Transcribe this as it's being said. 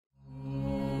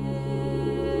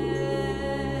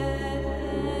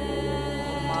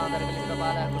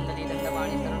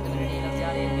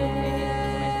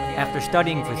After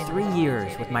studying for 3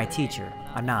 years with my teacher,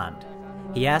 Anand,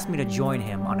 he asked me to join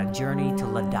him on a journey to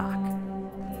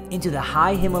Ladakh, into the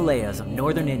high Himalayas of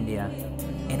northern India,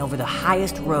 and over the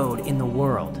highest road in the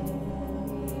world,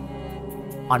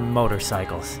 on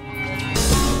motorcycles.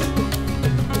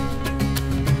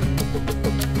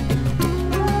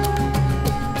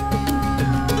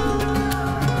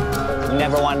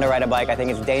 Never wanted to ride a bike. I think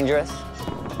it's dangerous.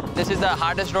 This is the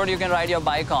hardest road you can ride your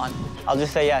bike on. I'll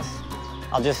just say yes.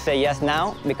 I'll just say yes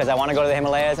now because I want to go to the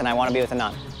Himalayas and I want to be with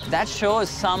Anand. That shows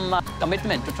some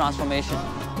commitment to transformation.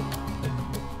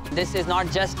 This is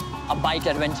not just a bike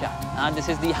adventure. This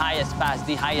is the highest path,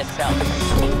 the highest self.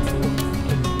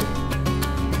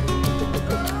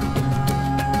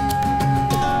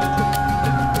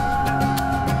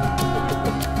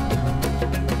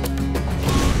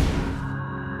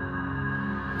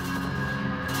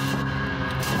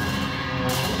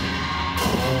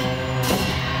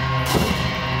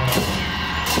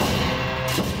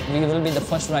 We will be the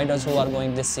first riders who are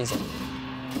going this season.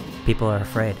 People are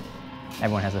afraid.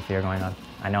 Everyone has a fear going on.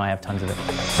 I know I have tons of it.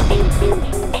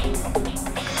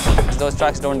 Those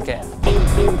trucks don't care.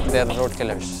 They're road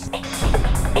killers.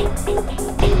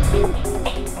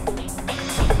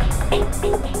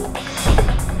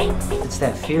 It's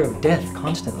that fear of death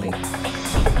constantly.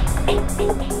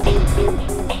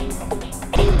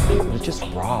 It's just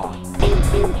raw.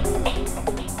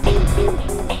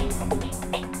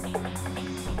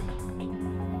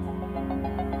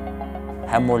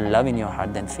 Have more love in your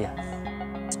heart than fear.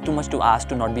 It's too much to ask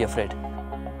to not be afraid.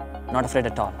 Not afraid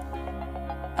at all.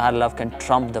 Our love can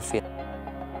trump the fear.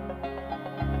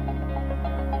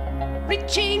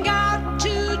 Reaching out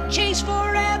to chase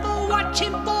forever,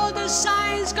 watching for the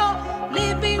signs go,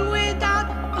 living without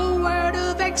a word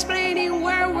of explaining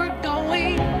where we're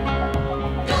going.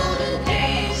 Golden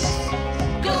days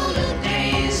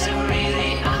are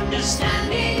really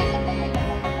understanding.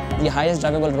 The highest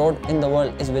drivable road in the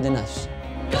world is within us.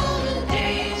 Golden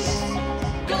days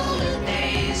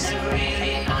are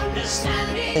really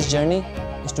understanding. This journey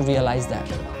is to realize that.